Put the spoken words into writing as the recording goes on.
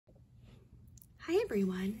Hi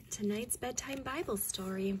everyone, tonight's bedtime Bible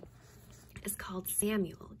story is called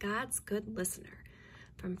Samuel, God's Good Listener,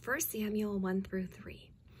 from 1 Samuel 1 through 3.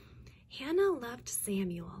 Hannah loved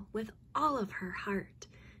Samuel with all of her heart.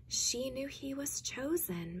 She knew he was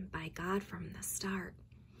chosen by God from the start.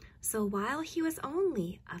 So while he was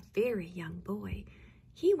only a very young boy,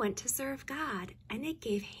 he went to serve God, and it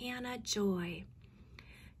gave Hannah joy.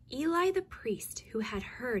 Eli the priest, who had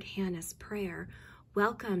heard Hannah's prayer,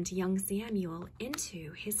 welcomed young Samuel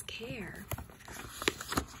into his care.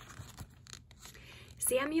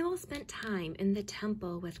 Samuel spent time in the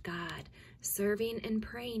temple with God, serving and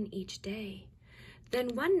praying each day.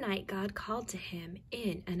 Then one night God called to him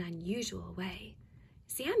in an unusual way.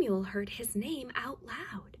 Samuel heard his name out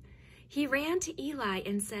loud. He ran to Eli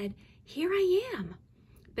and said, "Here I am."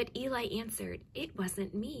 But Eli answered, "It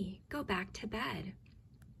wasn't me. Go back to bed."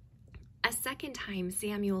 A second time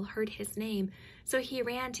Samuel heard his name, so he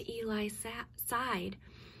ran to Eli's side.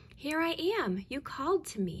 "Here I am, you called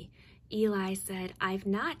to me." Eli said, "I've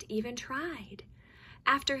not even tried."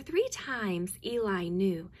 After 3 times, Eli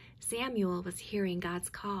knew Samuel was hearing God's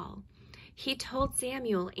call. He told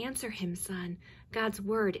Samuel, "Answer him, son. God's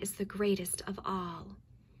word is the greatest of all."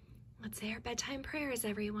 Let's say our bedtime prayers,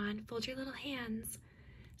 everyone. Fold your little hands.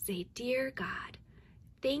 Say, "Dear God,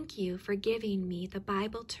 thank you for giving me the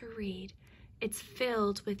Bible to read. It's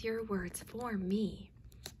filled with your words for me.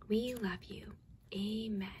 We love you.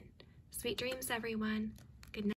 Amen." Sweet dreams, everyone.